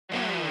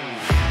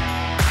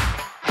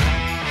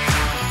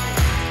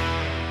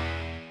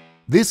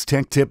This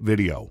tech tip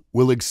video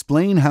will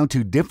explain how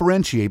to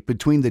differentiate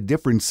between the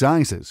different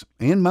sizes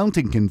and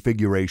mounting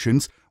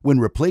configurations when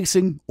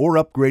replacing or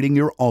upgrading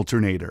your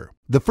alternator.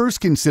 The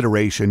first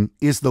consideration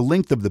is the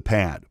length of the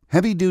pad.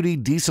 Heavy-duty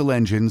diesel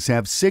engines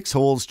have 6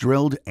 holes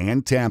drilled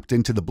and tapped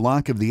into the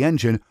block of the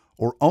engine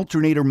or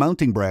alternator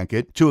mounting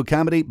bracket to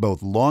accommodate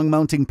both long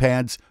mounting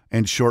pads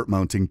and short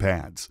mounting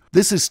pads.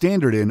 This is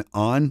standard in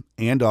on-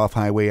 and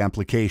off-highway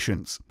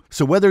applications.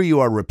 So whether you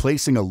are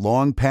replacing a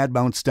long pad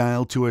mount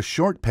style to a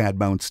short pad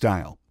mount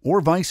style, or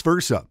vice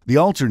versa, the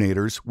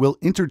alternators will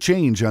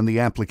interchange on the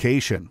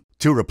application.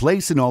 To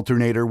replace an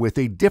alternator with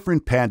a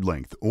different pad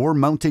length or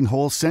mounting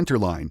hole center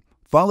line,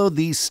 follow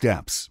these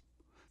steps.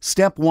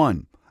 Step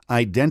 1.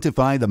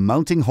 Identify the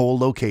mounting hole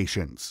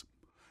locations.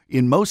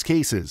 In most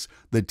cases,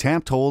 the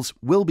tapped holes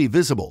will be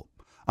visible.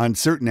 On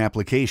certain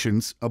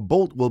applications, a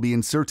bolt will be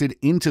inserted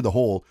into the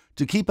hole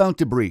to keep out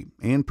debris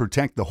and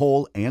protect the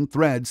hole and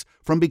threads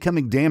from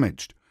becoming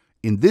damaged.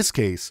 In this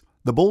case,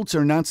 the bolts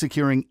are not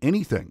securing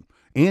anything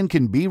and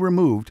can be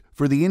removed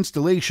for the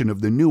installation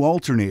of the new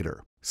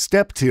alternator.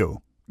 Step 2.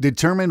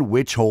 Determine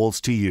which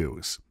holes to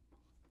use.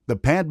 The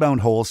pad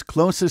mount holes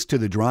closest to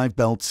the drive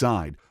belt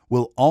side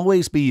will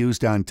always be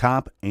used on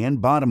top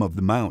and bottom of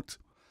the mount.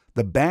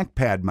 The back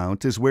pad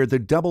mount is where the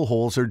double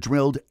holes are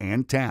drilled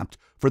and tapped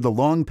for the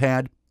long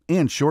pad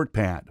and short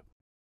pad.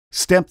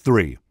 Step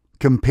 3.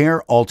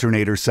 Compare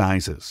alternator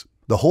sizes.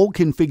 The hole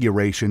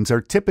configurations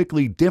are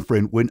typically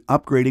different when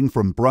upgrading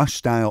from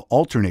brush-style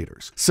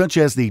alternators, such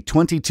as the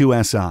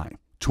 22SI,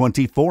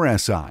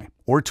 24SI,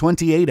 or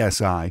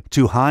 28SI,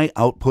 to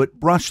high-output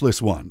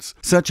brushless ones,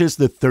 such as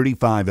the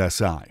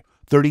 35SI,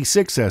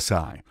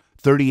 36SI,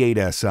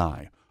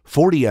 38SI,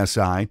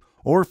 40SI,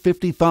 or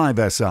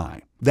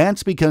 55SI.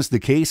 That's because the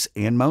case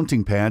and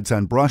mounting pads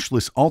on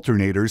brushless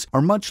alternators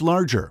are much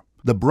larger.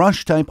 The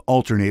brush-type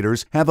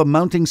alternators have a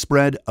mounting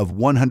spread of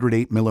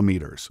 108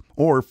 millimeters,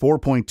 or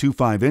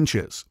 4.25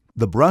 inches.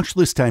 The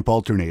brushless type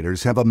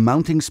alternators have a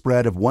mounting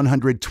spread of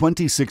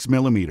 126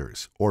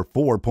 millimeters, or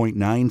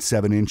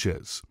 4.97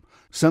 inches.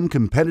 Some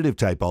competitive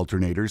type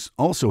alternators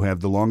also have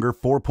the longer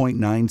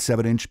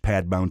 4.97-inch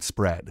pad mount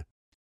spread.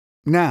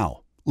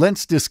 Now,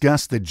 let's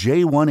discuss the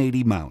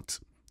J180 mount.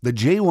 The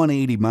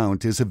J180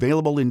 mount is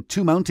available in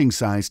 2 mounting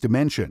size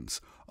dimensions,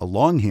 a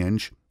long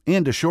hinge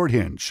and a short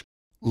hinge.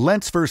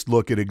 Let's first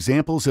look at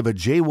examples of a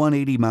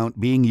J180 mount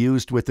being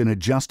used with an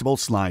adjustable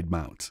slide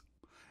mount.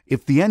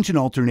 If the engine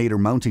alternator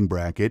mounting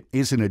bracket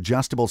is an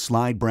adjustable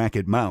slide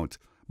bracket mount,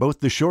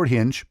 both the short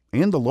hinge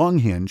and the long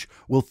hinge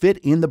will fit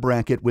in the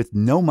bracket with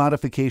no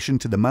modification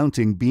to the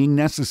mounting being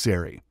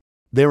necessary.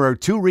 There are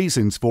 2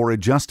 reasons for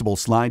adjustable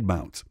slide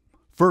mount.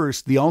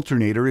 First, the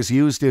alternator is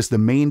used as the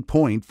main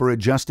point for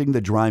adjusting the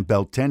drive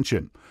belt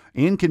tension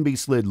and can be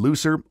slid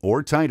looser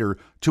or tighter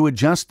to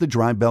adjust the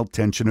drive belt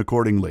tension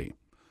accordingly.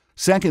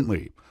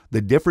 Secondly,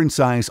 the different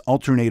size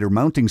alternator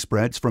mounting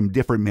spreads from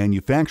different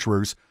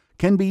manufacturers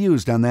can be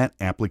used on that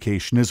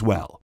application as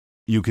well.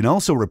 You can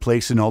also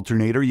replace an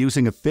alternator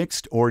using a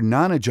fixed or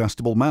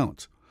non-adjustable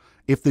mount.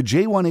 If the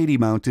J180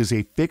 mount is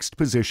a fixed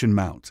position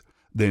mount,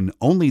 then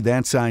only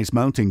that size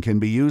mounting can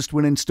be used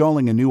when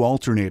installing a new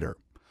alternator.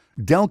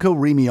 Delco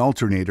Remy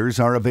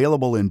alternators are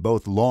available in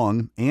both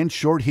long and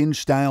short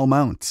hinge style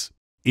mounts.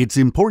 It's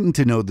important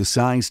to know the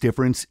size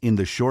difference in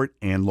the short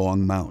and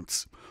long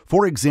mounts.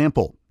 For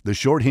example, the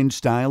short hinge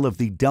style of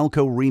the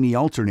Delco Remy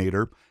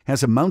alternator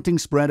has a mounting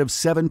spread of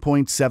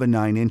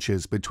 7.79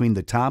 inches between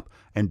the top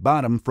and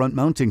bottom front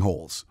mounting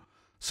holes.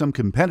 Some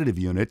competitive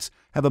units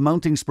have a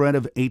mounting spread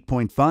of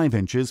 8.5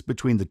 inches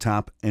between the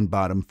top and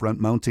bottom front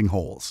mounting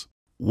holes.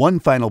 One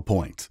final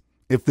point.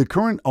 If the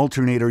current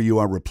alternator you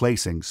are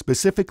replacing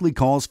specifically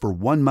calls for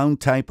one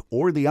mount type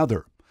or the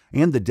other,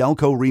 and the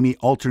Delco Remy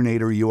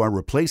alternator you are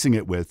replacing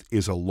it with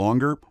is a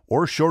longer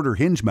or shorter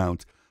hinge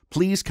mount,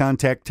 please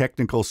contact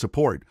technical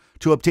support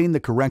to obtain the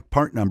correct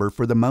part number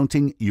for the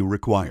mounting you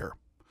require.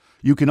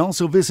 You can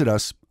also visit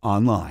us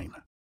online.